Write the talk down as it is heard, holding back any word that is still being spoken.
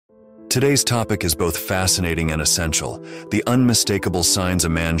Today's topic is both fascinating and essential, the unmistakable signs a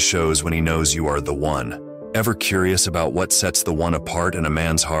man shows when he knows you are the one. Ever curious about what sets the one apart in a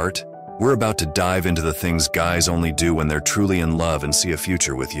man's heart? We're about to dive into the things guys only do when they're truly in love and see a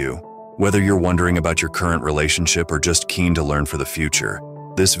future with you. Whether you're wondering about your current relationship or just keen to learn for the future,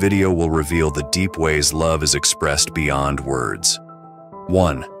 this video will reveal the deep ways love is expressed beyond words.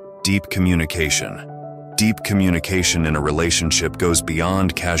 1. Deep communication. Deep communication in a relationship goes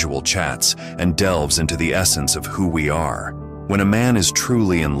beyond casual chats and delves into the essence of who we are. When a man is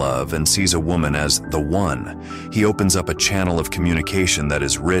truly in love and sees a woman as the one, he opens up a channel of communication that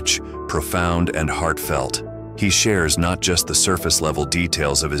is rich, profound, and heartfelt. He shares not just the surface-level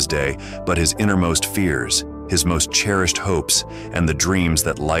details of his day, but his innermost fears, his most cherished hopes, and the dreams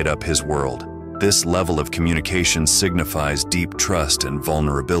that light up his world. This level of communication signifies deep trust and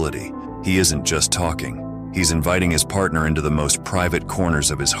vulnerability. He isn't just talking. He's inviting his partner into the most private corners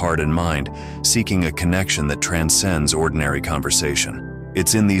of his heart and mind, seeking a connection that transcends ordinary conversation.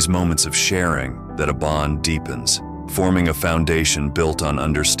 It's in these moments of sharing that a bond deepens, forming a foundation built on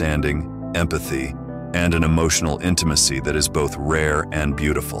understanding, empathy, and an emotional intimacy that is both rare and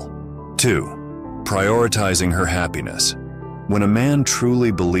beautiful. 2. Prioritizing her happiness. When a man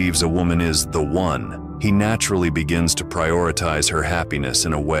truly believes a woman is the one, he naturally begins to prioritize her happiness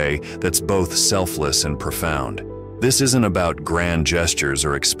in a way that's both selfless and profound. This isn't about grand gestures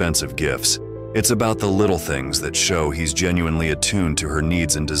or expensive gifts. It's about the little things that show he's genuinely attuned to her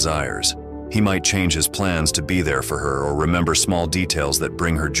needs and desires. He might change his plans to be there for her or remember small details that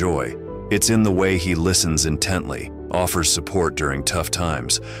bring her joy. It's in the way he listens intently, offers support during tough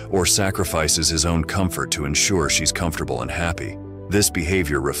times, or sacrifices his own comfort to ensure she's comfortable and happy. This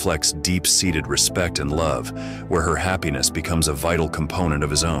behavior reflects deep-seated respect and love, where her happiness becomes a vital component of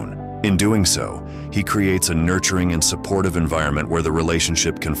his own. In doing so, he creates a nurturing and supportive environment where the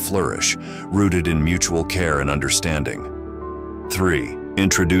relationship can flourish, rooted in mutual care and understanding. 3.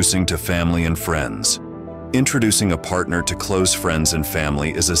 Introducing to family and friends. Introducing a partner to close friends and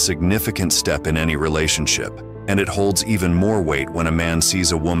family is a significant step in any relationship, and it holds even more weight when a man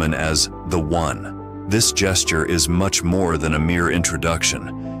sees a woman as the one. This gesture is much more than a mere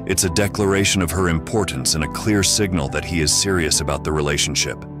introduction. It's a declaration of her importance and a clear signal that he is serious about the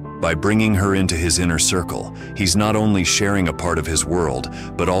relationship. By bringing her into his inner circle, he's not only sharing a part of his world,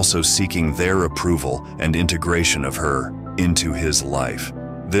 but also seeking their approval and integration of her into his life.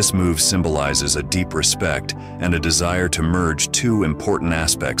 This move symbolizes a deep respect and a desire to merge two important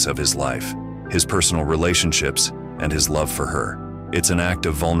aspects of his life: his personal relationships and his love for her. It's an act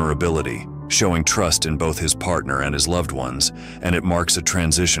of vulnerability, showing trust in both his partner and his loved ones, and it marks a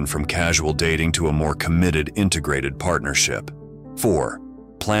transition from casual dating to a more committed, integrated partnership. 4.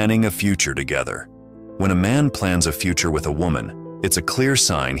 Planning a future together. When a man plans a future with a woman, it's a clear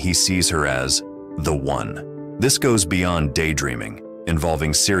sign he sees her as the one. This goes beyond daydreaming,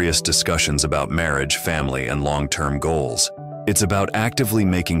 involving serious discussions about marriage, family, and long-term goals. It's about actively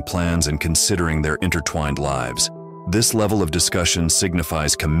making plans and considering their intertwined lives. This level of discussion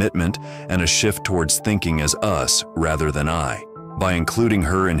signifies commitment and a shift towards thinking as us rather than I. By including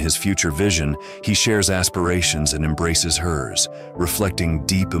her in his future vision, he shares aspirations and embraces hers, reflecting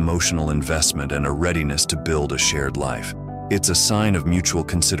deep emotional investment and a readiness to build a shared life. It's a sign of mutual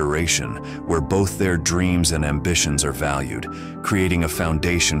consideration, where both their dreams and ambitions are valued, creating a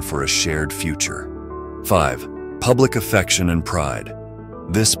foundation for a shared future. 5. Public affection and pride.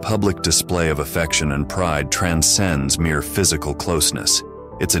 This public display of affection and pride transcends mere physical closeness.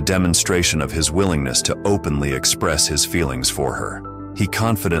 It's a demonstration of his willingness to openly express his feelings for her. He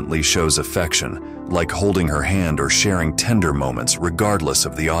confidently shows affection, like holding her hand or sharing tender moments regardless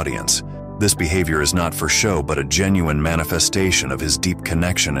of the audience. This behavior is not for show but a genuine manifestation of his deep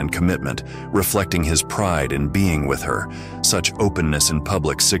connection and commitment, reflecting his pride in being with her. Such openness in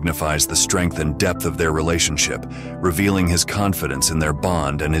public signifies the strength and depth of their relationship, revealing his confidence in their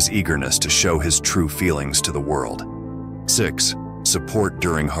bond and his eagerness to show his true feelings to the world. 6. Support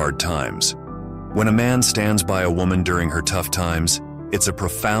during hard times. When a man stands by a woman during her tough times, it's a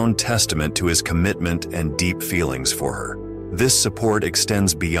profound testament to his commitment and deep feelings for her. This support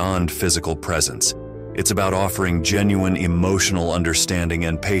extends beyond physical presence. It's about offering genuine emotional understanding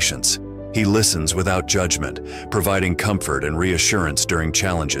and patience. He listens without judgment, providing comfort and reassurance during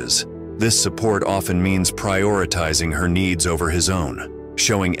challenges. This support often means prioritizing her needs over his own,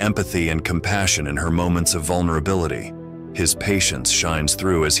 showing empathy and compassion in her moments of vulnerability. His patience shines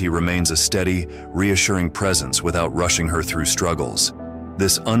through as he remains a steady, reassuring presence without rushing her through struggles.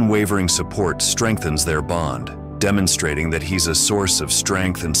 This unwavering support strengthens their bond, demonstrating that he's a source of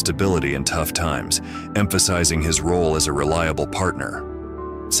strength and stability in tough times, emphasizing his role as a reliable partner.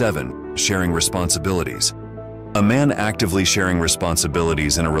 7. Sharing responsibilities. A man actively sharing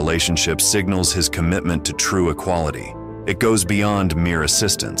responsibilities in a relationship signals his commitment to true equality. It goes beyond mere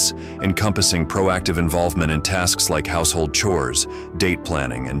assistance, encompassing proactive involvement in tasks like household chores, date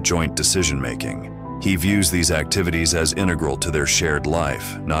planning, and joint decision-making. He views these activities as integral to their shared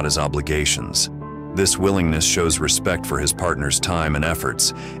life, not as obligations. This willingness shows respect for his partner's time and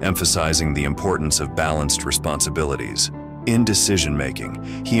efforts, emphasizing the importance of balanced responsibilities. In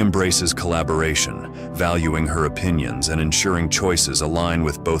decision-making, he embraces collaboration, valuing her opinions and ensuring choices align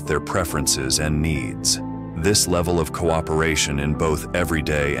with both their preferences and needs. This level of cooperation in both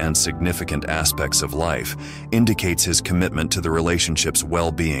everyday and significant aspects of life indicates his commitment to the relationship's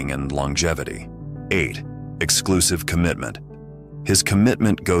well-being and longevity. 8. Exclusive commitment. His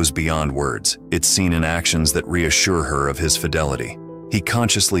commitment goes beyond words. It's seen in actions that reassure her of his fidelity. He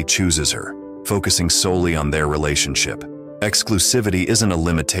consciously chooses her, focusing solely on their relationship. Exclusivity isn't a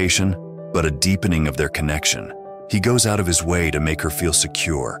limitation, but a deepening of their connection. He goes out of his way to make her feel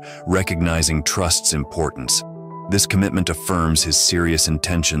secure, recognizing trust's importance. This commitment affirms his serious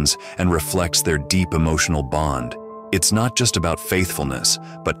intentions and reflects their deep emotional bond. It's not just about faithfulness,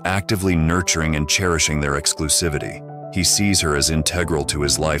 but actively nurturing and cherishing their exclusivity. He sees her as integral to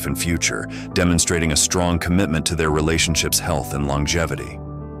his life and future, demonstrating a strong commitment to their relationship's health and longevity.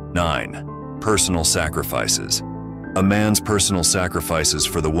 9. Personal sacrifices. A man's personal sacrifices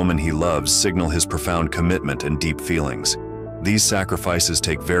for the woman he loves signal his profound commitment and deep feelings. These sacrifices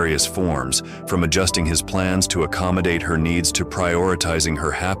take various forms, from adjusting his plans to accommodate her needs to prioritizing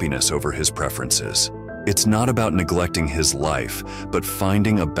her happiness over his preferences. It's not about neglecting his life, but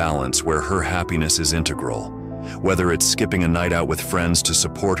finding a balance where her happiness is integral. Whether it's skipping a night out with friends to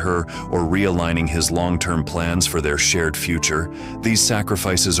support her or realigning his long-term plans for their shared future, these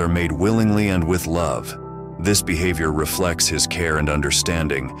sacrifices are made willingly and with love. This behavior reflects his care and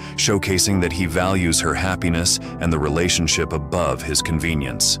understanding, showcasing that he values her happiness and the relationship above his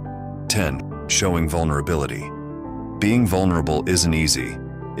convenience. 10. Showing vulnerability. Being vulnerable isn't easy.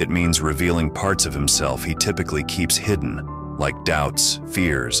 It means revealing parts of himself he typically keeps hidden, like doubts,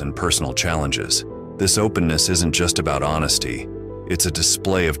 fears, and personal challenges. This openness isn't just about honesty. It's a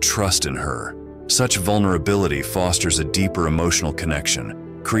display of trust in her. Such vulnerability fosters a deeper emotional connection,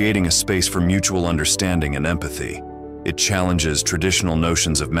 creating a space for mutual understanding and empathy. It challenges traditional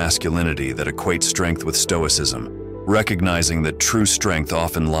notions of masculinity that equate strength with stoicism, recognizing that true strength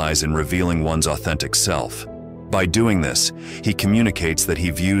often lies in revealing one's authentic self. By doing this, he communicates that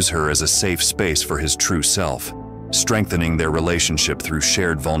he views her as a safe space for his true self, strengthening their relationship through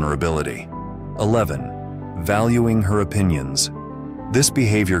shared vulnerability. 11. Valuing her opinions. This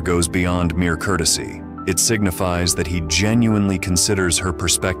behavior goes beyond mere courtesy. It signifies that he genuinely considers her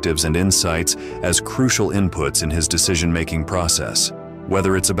perspectives and insights as crucial inputs in his decision-making process.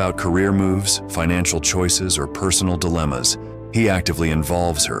 Whether it's about career moves, financial choices, or personal dilemmas, he actively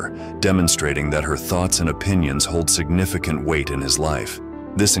involves her, demonstrating that her thoughts and opinions hold significant weight in his life.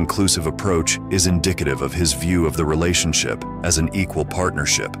 This inclusive approach is indicative of his view of the relationship as an equal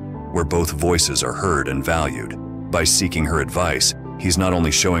partnership, where both voices are heard and valued. By seeking her advice, he's not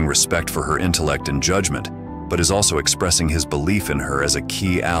only showing respect for her intellect and judgment, but is also expressing his belief in her as a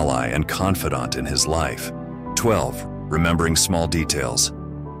key ally and confidant in his life. 12. Remembering small details.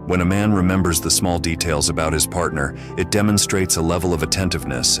 When a man remembers the small details about his partner, it demonstrates a level of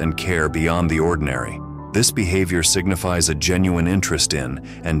attentiveness and care beyond the ordinary. This behavior signifies a genuine interest in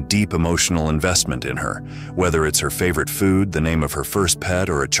and deep emotional investment in her. Whether it's her favorite food, the name of her first pet,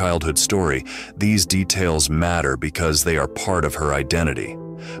 or a childhood story, these details matter because they are part of her identity.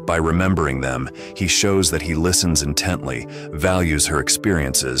 By remembering them, he shows that he listens intently, values her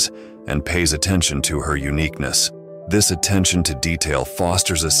experiences, and pays attention to her uniqueness. This attention to detail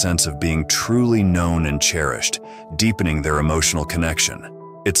fosters a sense of being truly known and cherished, deepening their emotional connection.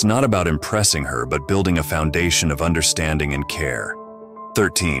 It's not about impressing her, but building a foundation of understanding and care.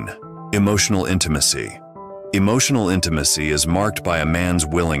 13. Emotional intimacy. Emotional intimacy is marked by a man's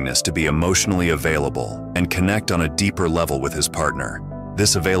willingness to be emotionally available and connect on a deeper level with his partner.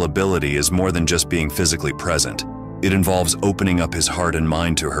 This availability is more than just being physically present. It involves opening up his heart and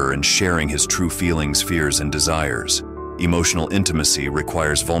mind to her and sharing his true feelings, fears, and desires. Emotional intimacy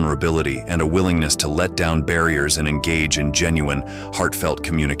requires vulnerability and a willingness to let down barriers and engage in genuine, heartfelt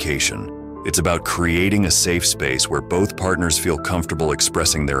communication. It's about creating a safe space where both partners feel comfortable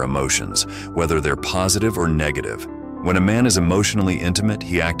expressing their emotions, whether they're positive or negative. When a man is emotionally intimate,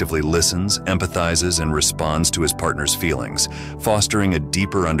 he actively listens, empathizes, and responds to his partner's feelings, fostering a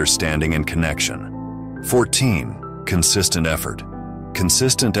deeper understanding and connection. 14. Consistent effort.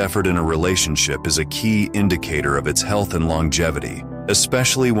 Consistent effort in a relationship is a key indicator of its health and longevity.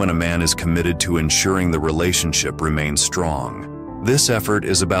 especially when a man is committed to ensuring the relationship remains strong. This effort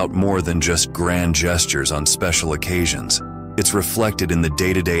is about more than just grand gestures on special occasions. It's reflected in the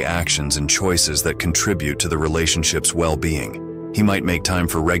day-to-day actions and choices that contribute to the relationship's well-being. He might make time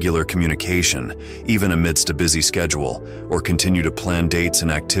for regular communication, even amidst a busy schedule, or continue to plan dates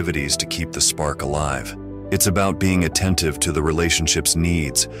and activities to keep the spark alive. It's about being attentive to the relationship's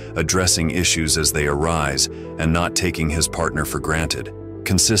needs, addressing issues as they arise, and not taking his partner for granted.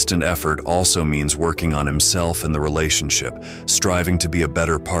 Consistent effort also means working on himself and the relationship, striving to be a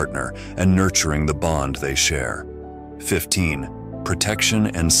better partner, and nurturing the bond they share. 15. Protection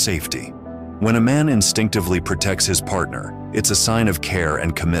and safety. When a man instinctively protects his partner, it's a sign of care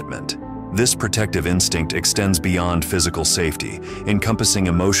and commitment. This protective instinct extends beyond physical safety, encompassing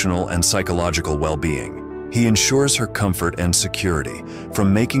emotional and psychological well-being. He ensures her comfort and security,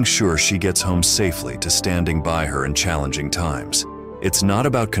 from making sure she gets home safely to standing by her in challenging times. It's not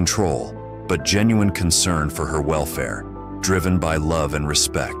about control, but genuine concern for her welfare, driven by love and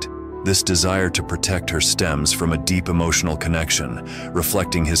respect. This desire to protect her stems from a deep emotional connection,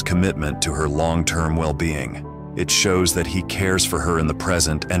 reflecting his commitment to her long-term well-being. It shows that he cares for her in the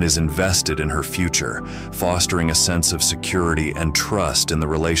present and is invested in her future, fostering a sense of security and trust in the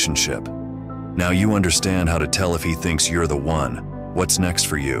relationship. Now you understand how to tell if he thinks you're the one. What's next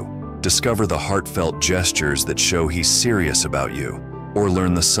for you? Discover the heartfelt gestures that show he's serious about you, or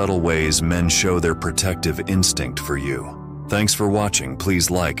learn the subtle ways men show their protective instinct for you. Thanks for watching.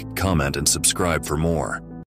 Please like, comment, and subscribe for more.